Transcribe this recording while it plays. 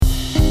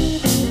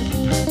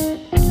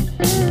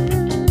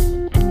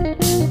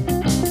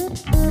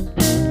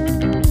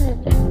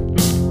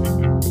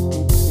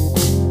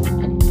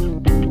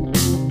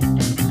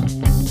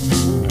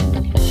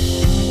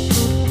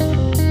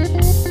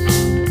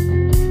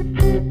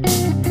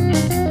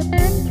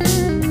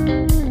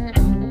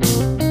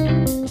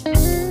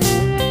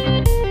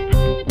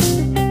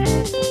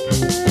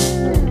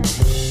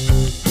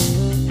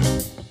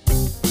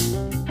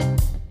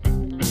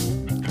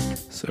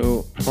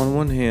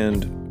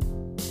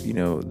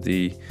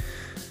the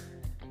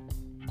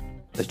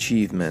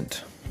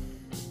achievement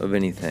of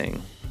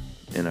anything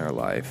in our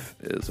life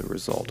is a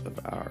result of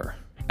our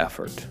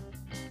effort,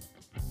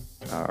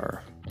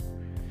 our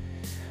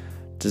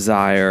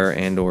desire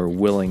and or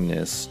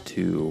willingness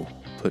to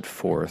put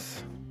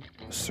forth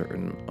a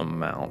certain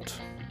amount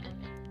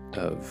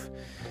of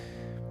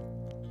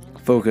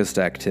focused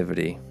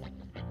activity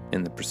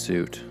in the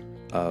pursuit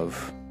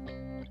of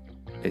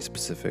a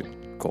specific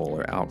goal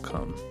or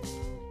outcome.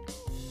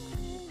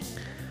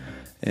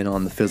 And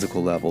on the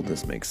physical level,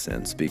 this makes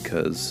sense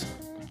because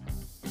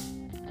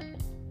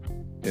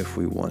if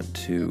we want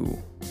to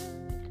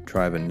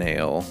drive a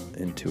nail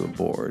into a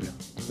board,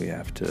 we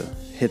have to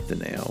hit the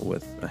nail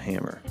with a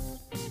hammer.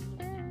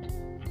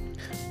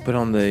 But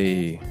on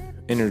the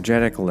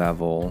energetic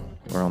level,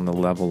 or on the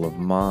level of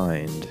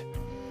mind,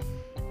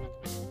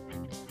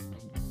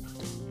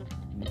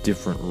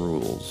 different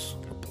rules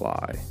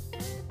apply.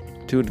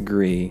 To a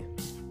degree,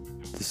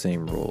 the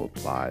same rule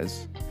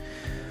applies.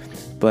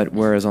 But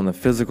whereas on the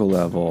physical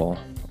level,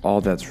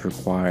 all that's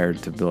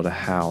required to build a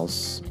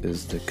house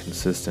is the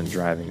consistent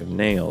driving of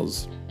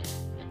nails,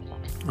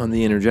 on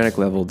the energetic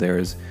level, there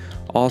is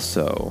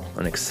also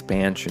an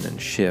expansion and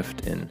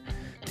shift in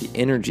the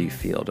energy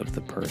field of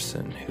the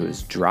person who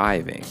is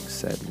driving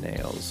said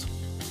nails.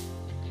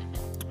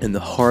 And the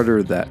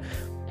harder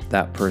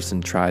that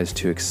person tries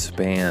to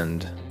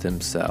expand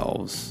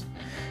themselves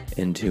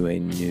into a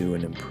new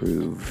and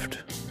improved,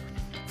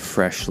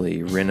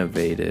 freshly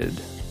renovated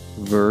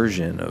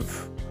version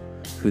of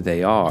who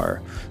they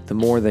are, the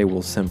more they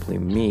will simply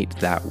meet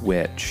that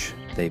which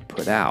they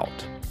put out.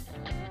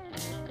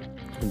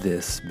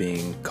 This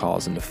being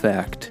cause and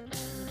effect,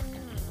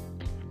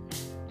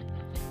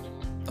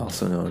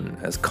 also known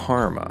as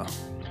karma.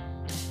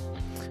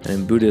 And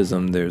in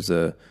Buddhism, there's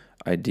a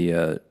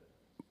idea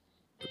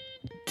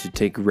to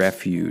take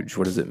refuge.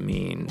 What does it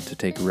mean to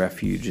take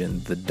refuge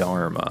in the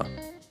Dharma?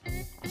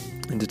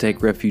 And to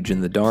take refuge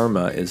in the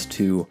Dharma is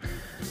to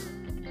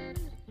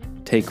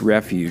take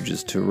refuge,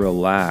 is to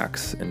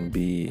relax and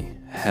be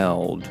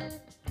held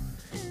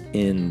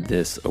in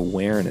this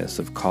awareness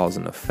of cause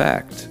and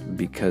effect,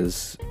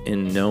 because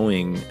in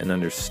knowing and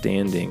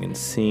understanding and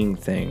seeing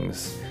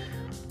things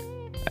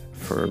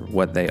for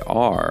what they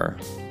are,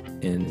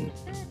 in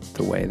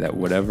the way that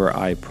whatever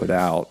I put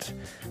out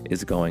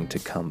is going to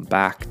come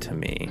back to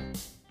me,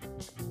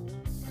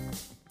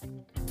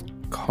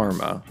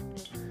 karma,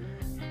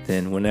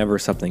 then whenever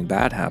something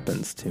bad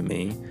happens to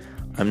me,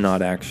 I'm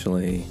not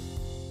actually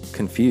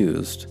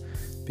confused,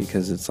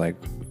 because it's like,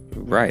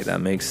 right,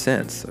 that makes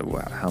sense.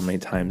 How many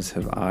times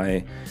have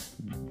I,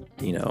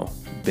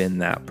 been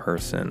that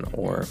person,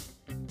 or,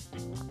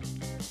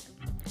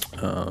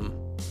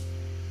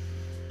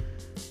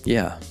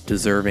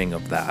 deserving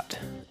of that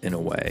in a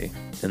way.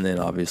 And then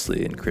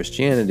obviously in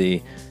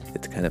Christianity,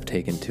 it's kind of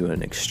taken to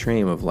an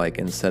extreme of like,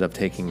 instead of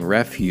taking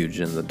refuge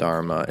in the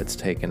Dharma, it's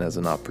taken as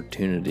an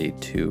opportunity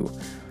to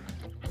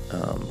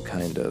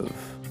kind of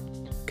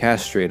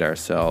castrate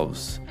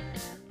ourselves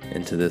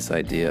into this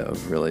idea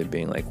of really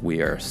being like,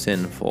 we are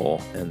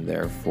sinful and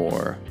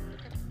therefore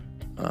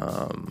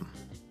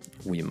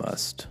we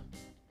must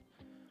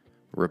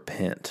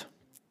repent.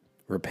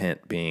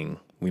 Repent being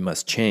we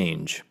must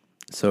change.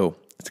 So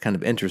it's kind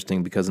of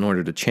interesting because in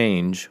order to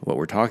change, what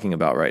we're talking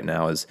about right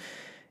now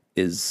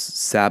is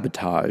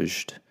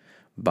sabotaged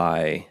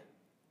by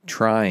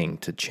trying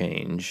to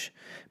change,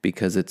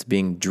 because it's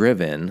being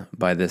driven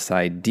by this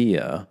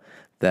idea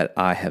that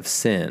I have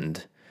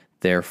sinned,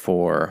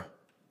 therefore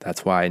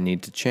that's why I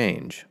need to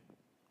change.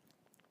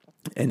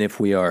 And if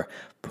we are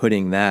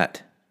putting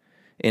that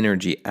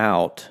energy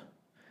out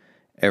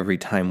every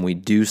time we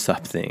do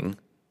something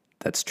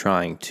that's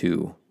trying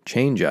to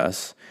change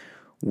us,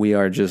 we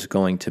are just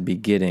going to be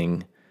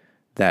getting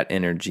that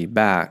energy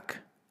back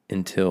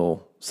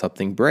until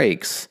something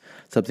breaks,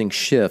 something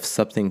shifts,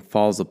 something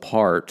falls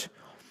apart,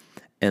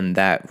 and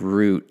that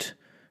root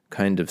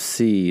kind of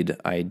seed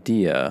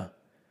idea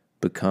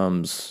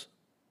becomes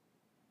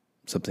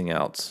something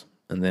else.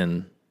 And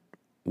then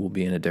we'll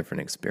be in a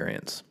different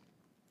experience.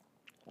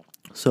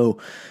 So,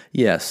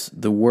 yes,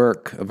 the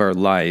work of our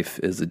life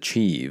is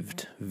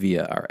achieved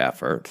via our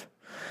effort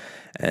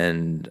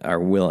and our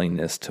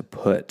willingness to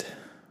put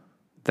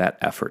that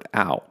effort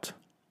out.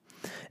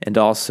 And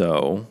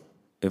also,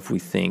 if we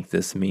think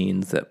this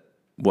means that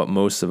what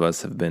most of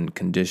us have been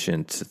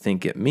conditioned to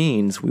think it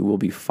means, we will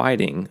be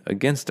fighting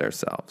against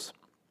ourselves.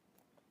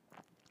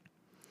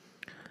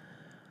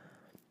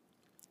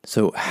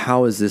 So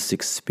how is this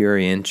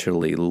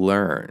experientially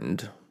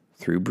learned?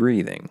 Through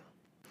breathing.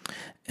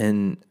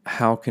 And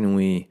how can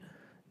we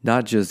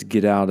not just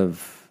get out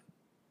of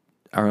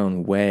our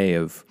own way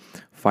of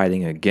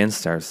fighting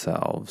against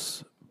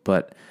ourselves,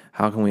 but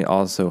how can we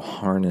also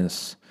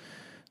harness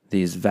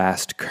these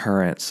vast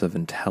currents of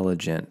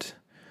intelligent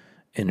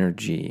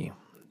energy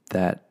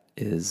that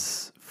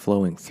is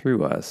flowing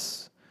through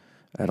us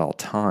at all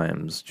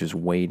times, just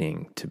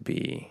waiting to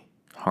be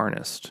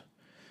harnessed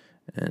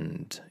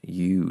and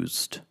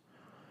used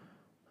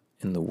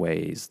in the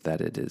ways that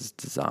it is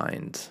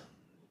designed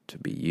to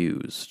be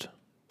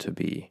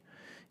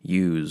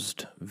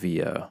used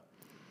via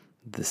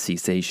the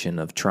cessation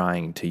of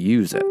trying to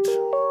use it.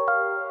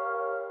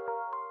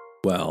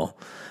 Well,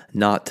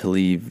 not to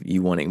leave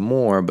you wanting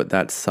more, but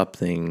that's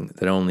something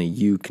that only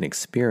you can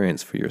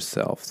experience for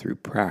yourself through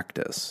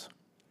practice.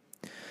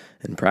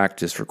 And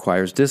practice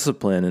requires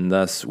discipline, and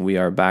thus we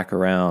are back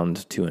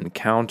around to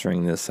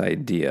encountering this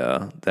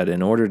idea that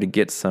in order to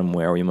get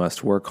somewhere, we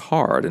must work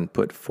hard and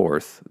put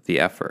forth the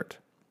effort.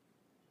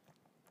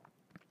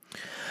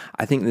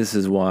 I think this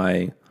is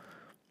why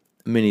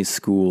many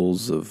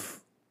schools of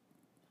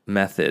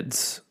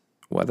methods,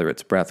 whether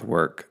it's breath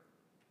work,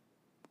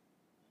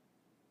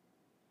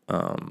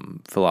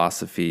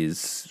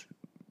 philosophies,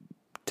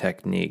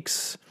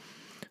 techniques,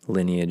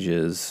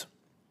 lineages,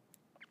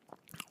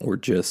 or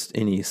just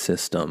any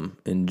system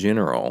in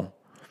general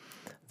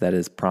that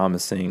is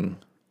promising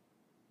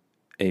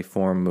a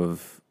form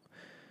of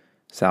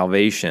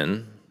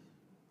salvation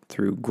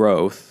through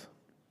growth,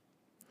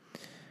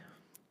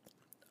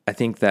 I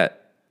think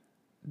that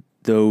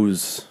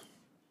those,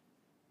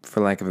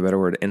 for lack of a better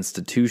word,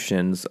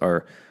 institutions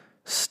are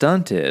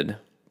stunted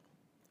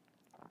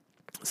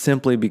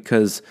simply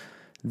because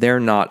they're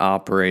not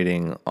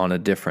operating on a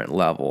different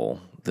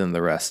level than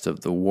the rest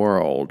of the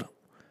world.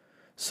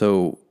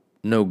 So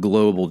no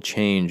global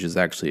change is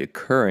actually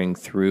occurring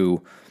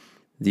through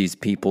these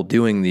people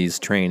doing these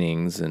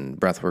trainings and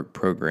breathwork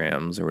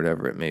programs or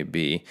whatever it may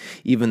be,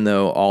 even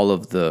though all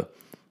of the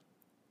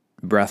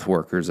breath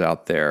workers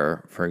out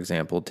there, for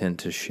example, tend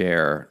to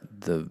share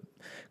the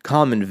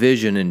common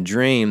vision and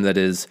dream that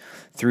is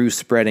through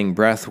spreading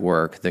breath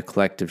work, the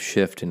collective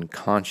shift in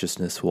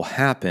consciousness will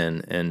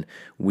happen, and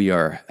we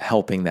are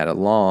helping that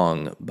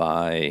along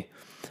by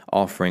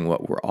offering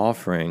what we're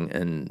offering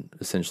and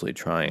essentially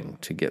trying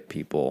to get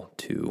people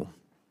to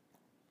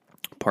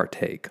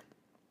partake.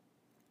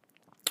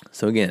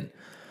 So again,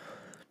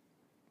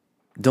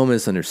 don't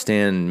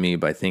misunderstand me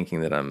by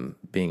thinking that I'm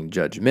being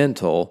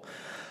judgmental.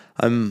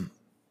 I'm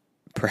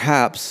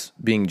perhaps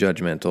being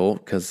judgmental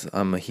because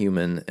I'm a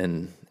human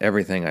and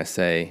everything I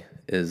say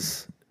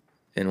is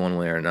in one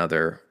way or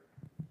another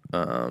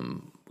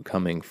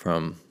coming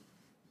from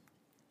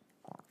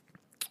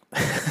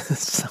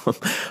some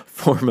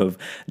form of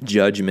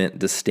judgment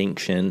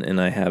distinction,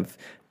 and I have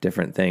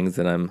different things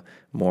that I'm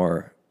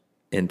more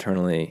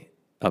internally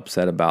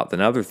upset about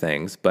than other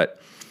things.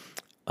 But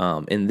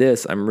in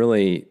this, I'm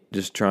really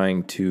just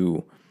trying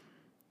to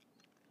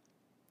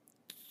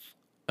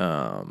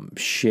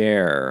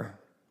share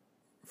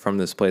from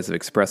this place of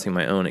expressing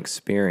my own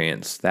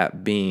experience,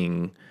 that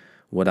being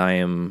what I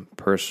am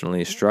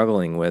personally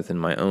struggling with in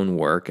my own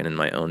work and in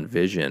my own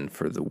vision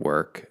for the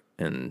work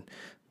and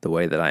the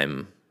way that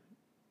I'm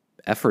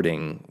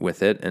efforting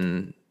with it.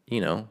 And,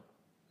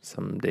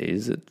 some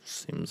days it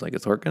seems like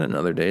it's working, and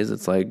other days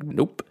it's like,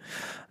 nope,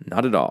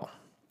 not at all.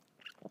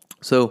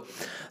 So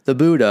the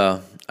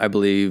Buddha, I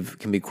believe,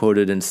 can be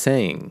quoted in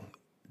saying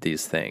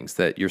these things,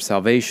 that your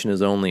salvation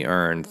is only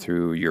earned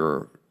through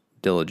your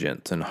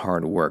diligence and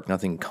hard work.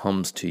 Nothing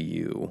comes to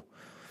you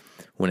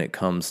when it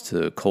comes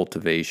to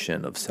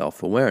cultivation of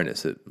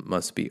self-awareness. It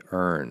must be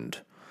earned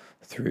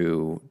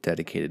through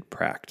dedicated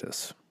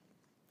practice.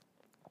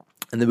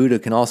 And the Buddha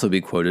can also be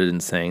quoted in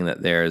saying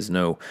that there is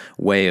no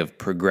way of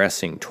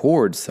progressing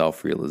towards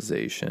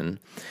self-realization,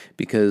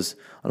 because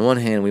on one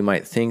hand, we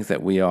might think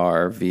that we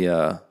are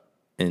via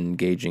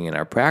engaging in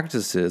our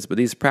practices, but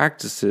these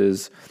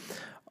practices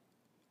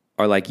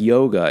are like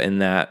yoga in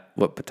that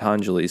what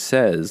Patanjali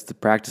says, the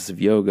practice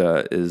of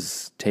yoga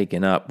is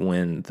taken up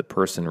when the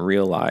person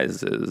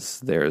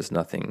realizes there is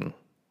nothing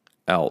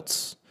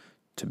else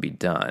to be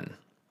done.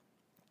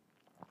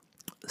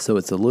 So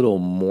it's a little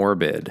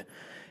morbid.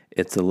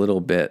 It's a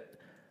little bit,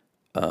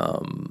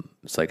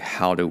 it's like,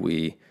 how do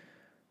we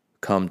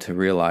come to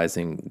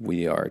realizing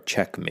we are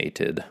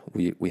checkmated?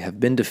 We have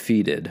been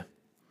defeated,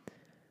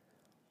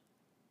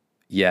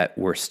 yet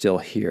we're still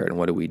here, and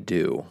what do we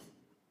do?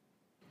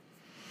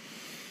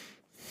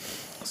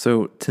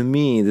 So to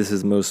me, this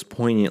is most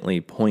poignantly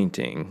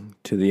pointing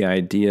to the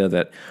idea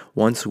that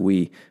once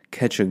we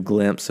catch a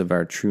glimpse of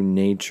our true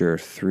nature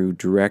through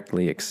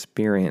directly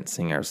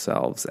experiencing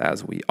ourselves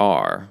as we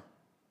are,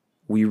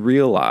 we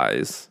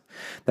realize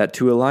that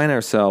to align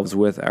ourselves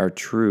with our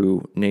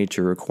true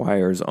nature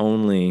requires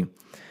only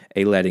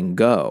a letting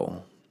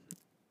go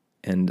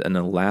and an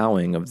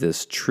allowing of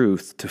this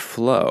truth to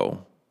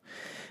flow,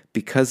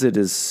 because it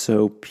is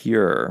so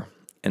pure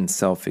and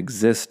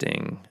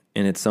self-existing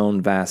in its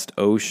own vast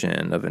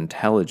ocean of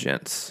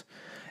intelligence,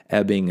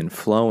 ebbing and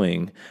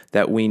flowing,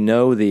 that we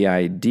know the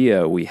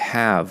idea we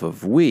have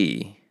of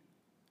we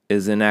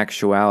is in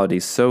actuality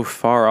so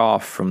far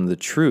off from the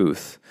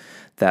truth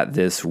that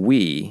this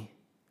we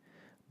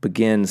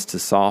begins to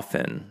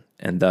soften,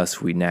 and thus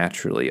we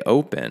naturally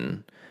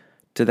open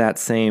to that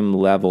same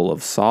level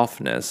of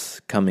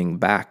softness coming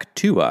back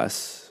to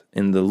us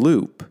in the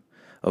loop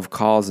of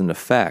cause and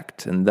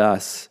effect, and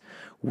thus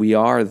we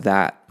are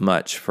that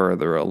much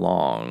further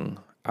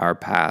along our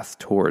path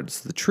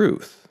towards the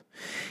truth,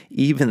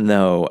 even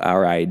though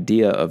our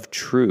idea of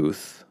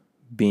truth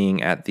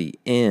being at the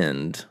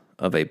end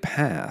of a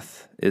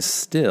path is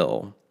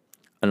still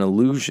an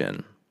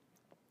illusion.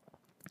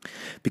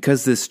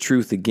 Because this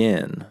truth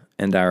again,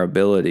 and our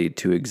ability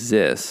to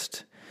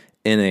exist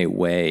in a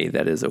way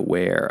that is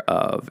aware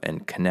of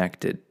and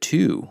connected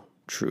to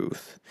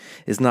truth,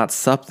 is not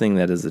something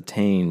that is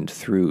attained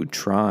through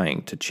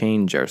trying to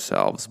change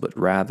ourselves, but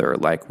rather,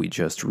 like we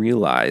just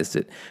realized,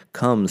 it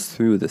comes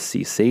through the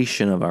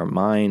cessation of our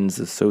mind's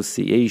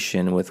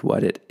association with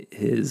what it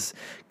is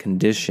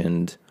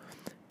conditioned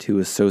to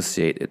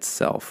associate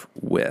itself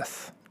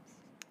with.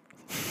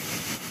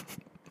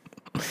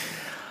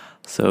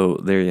 So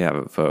there you have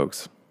it,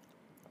 folks.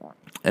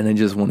 And I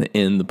just want to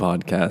end the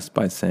podcast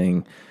by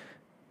saying,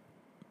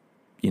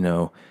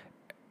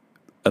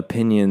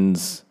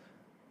 opinions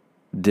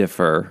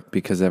differ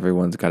because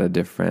everyone's got a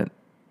different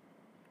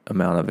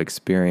amount of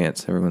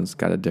experience. Everyone's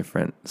got a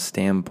different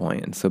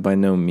standpoint. And so by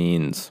no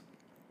means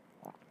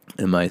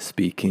am I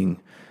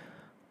speaking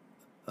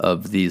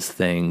of these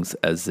things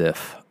as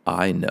if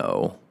I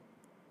know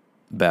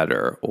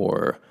better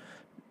or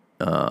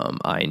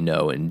I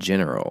know in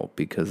general,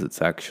 because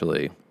it's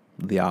actually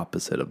the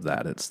opposite of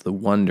that. It's the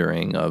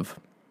wondering of,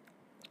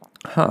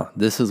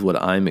 this is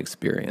what I'm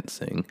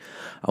experiencing.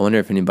 I wonder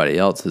if anybody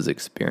else is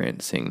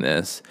experiencing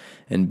this,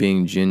 and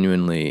being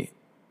genuinely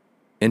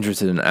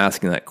interested in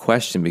asking that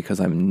question, because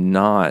I'm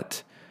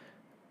not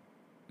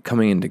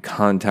coming into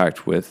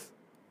contact with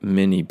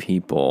many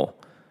people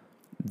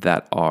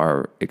that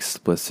are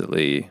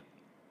explicitly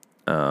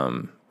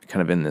kind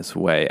of in this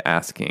way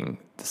asking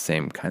the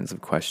same kinds of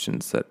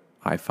questions that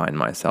I find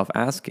myself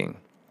asking.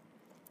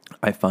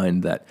 I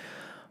find that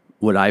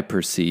what I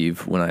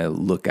perceive when I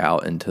look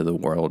out into the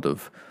world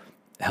of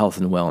health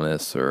and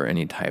wellness, or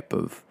any type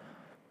of,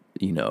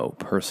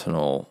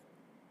 personal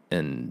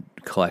and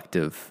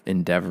collective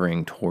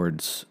endeavoring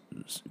towards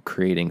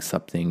creating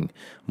something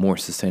more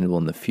sustainable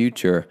in the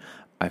future,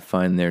 I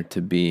find there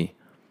to be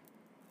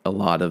a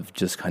lot of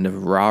just kind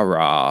of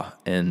rah-rah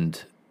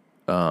and,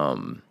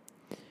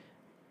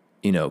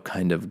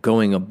 kind of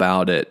going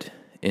about it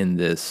in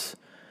this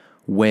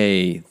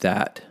way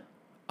that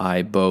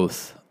I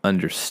both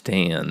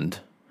understand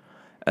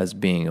as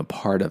being a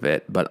part of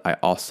it, but I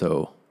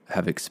also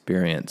have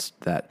experienced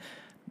that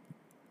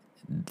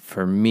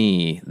for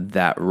me,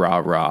 that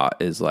rah-rah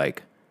is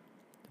like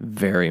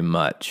very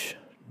much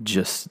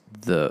just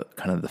the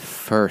kind of the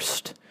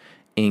first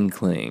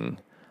inkling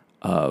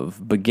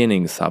of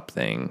beginning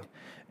something.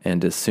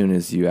 And as soon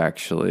as you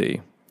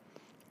actually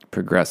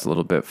progress a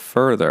little bit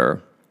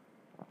further,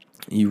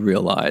 you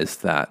realize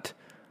that,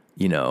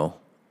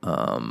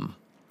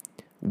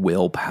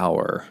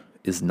 willpower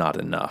is not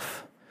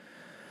enough.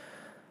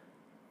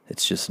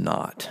 It's just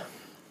not.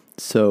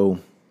 So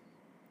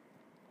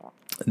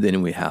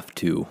then we have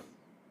to,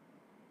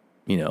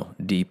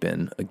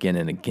 deepen again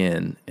and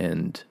again,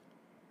 and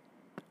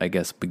I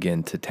guess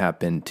begin to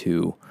tap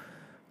into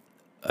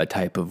a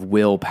type of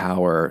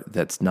willpower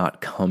that's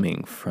not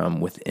coming from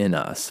within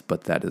us,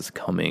 but that is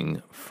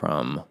coming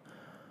from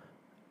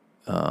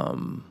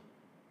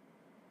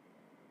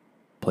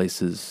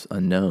places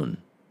unknown,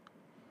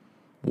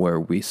 where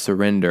we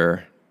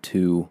surrender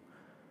to,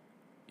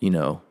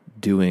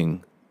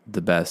 doing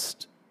the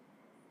best,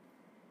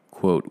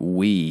 quote,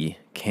 we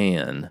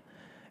can,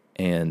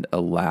 and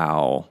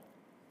allow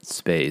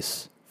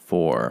space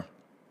for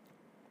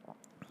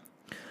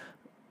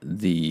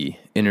the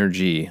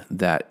energy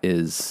that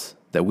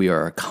we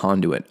are a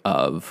conduit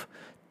of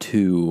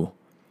to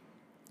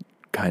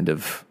kind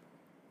of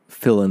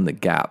fill in the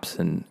gaps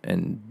and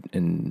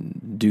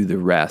do the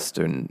rest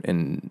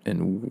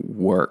and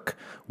work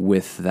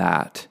with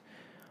that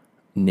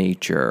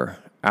nature,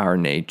 our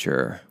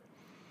nature,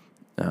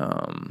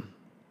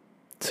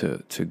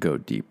 to go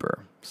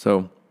deeper.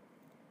 So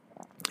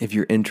if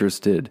you're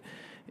interested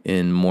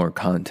in more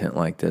content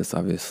like this,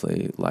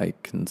 obviously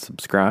like and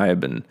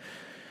subscribe and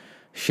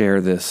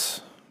share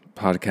this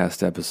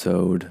podcast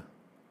episode.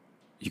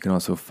 You can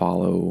also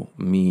follow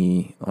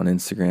me on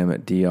Instagram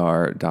at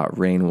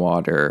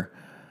dr.rainwater.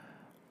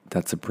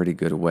 That's a pretty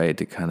good way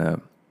to kind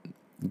of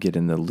get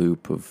in the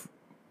loop of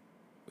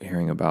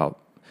hearing about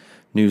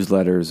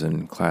newsletters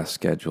and class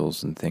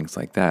schedules and things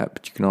like that.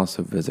 But you can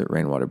also visit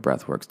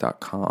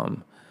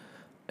rainwaterbreathworks.com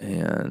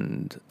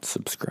and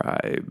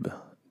subscribe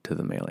to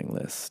the mailing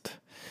list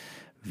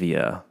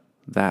via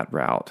that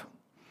route.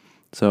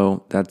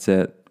 So that's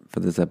it for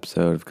this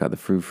episode. I've got the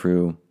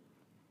frou-frou.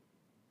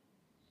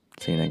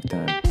 See you next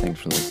time.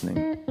 Thanks for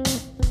listening.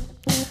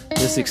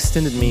 This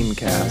extended meme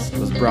cast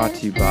was brought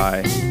to you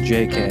by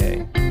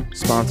JK,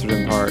 sponsored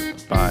in part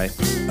by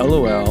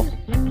LOL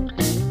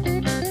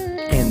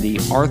and the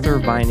Arthur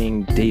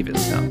Vining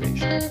Davis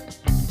Foundation,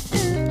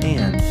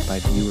 and by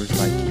viewers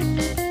like you.